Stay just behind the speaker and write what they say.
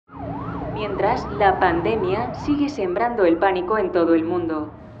Mientras, la pandemia sigue sembrando el pánico en todo el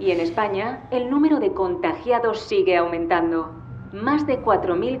mundo. Y en España, el número de contagiados sigue aumentando. Más de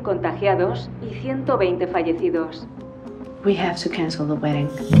 4.000 contagiados y 120 fallecidos. We have to cancel the wedding.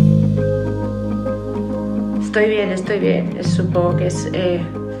 Estoy bien. Supongo que es,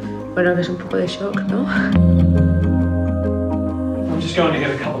 bueno, que es un poco de shock, ¿no? I'm just going to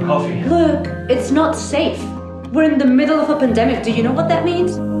get a cup of coffee. Look, it's not safe. We're in the middle of a pandemic. Do you know what that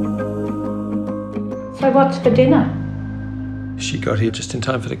means? So what's for dinner? She got here just in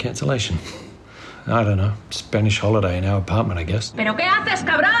time for the cancellation. I don't know, Spanish holiday in our apartment, I guess. ¿Pero qué haces,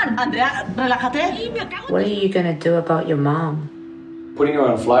 cabrón? Andrea, relájate. What are you gonna do about your mom? Putting her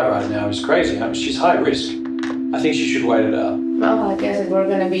on a flight right now is crazy. She's high risk. I think she should wait it out. Well, I guess if we're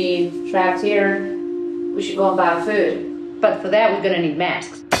gonna be trapped here, we should go and buy food. But for that, we're gonna need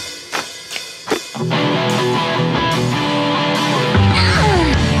masks.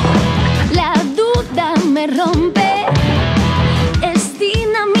 La duda me rompe. Es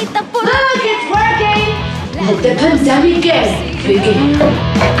dinamita por... Look, it's working! The pandemic is begin.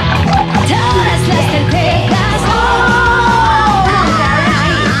 Todas las certezas.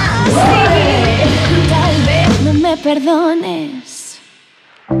 Sí, tal vez no me perdones.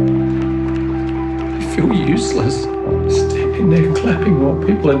 I feel useless. Standing there clapping while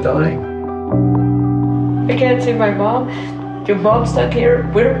people are dying. I can't see my mom. Your mom's stuck here.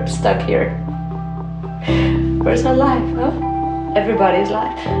 We're stuck here. Where's our life, huh? Everybody's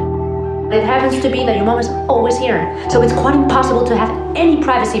life. It happens to be that your mom is always here, so it's quite impossible to have any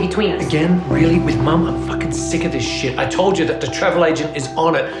privacy between us. Again? Really? With Mum? I'm fucking sick of this shit. I told you that the travel agent is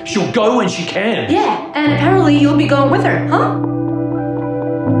on it. She'll go when she can. Yeah, and apparently you'll be going with her, huh?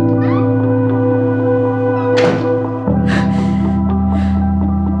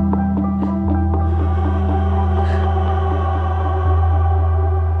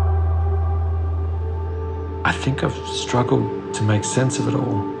 I think I've struggled to make sense of it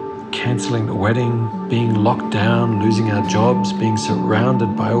all. Cancelling the wedding, being locked down, losing our jobs, being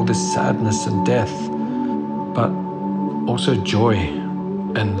surrounded by all this sadness and death, but also joy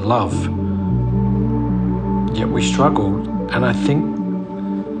and love. Yet we struggle, and I think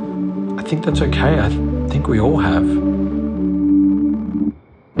that's okay. I think we all have.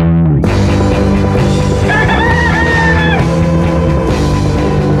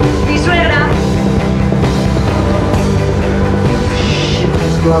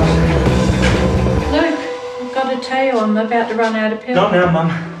 Luke, I've got to tell you, I'm about to run out of pills. Not now, Mum.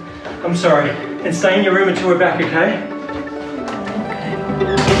 I'm sorry. And stay in your room until we're back, okay?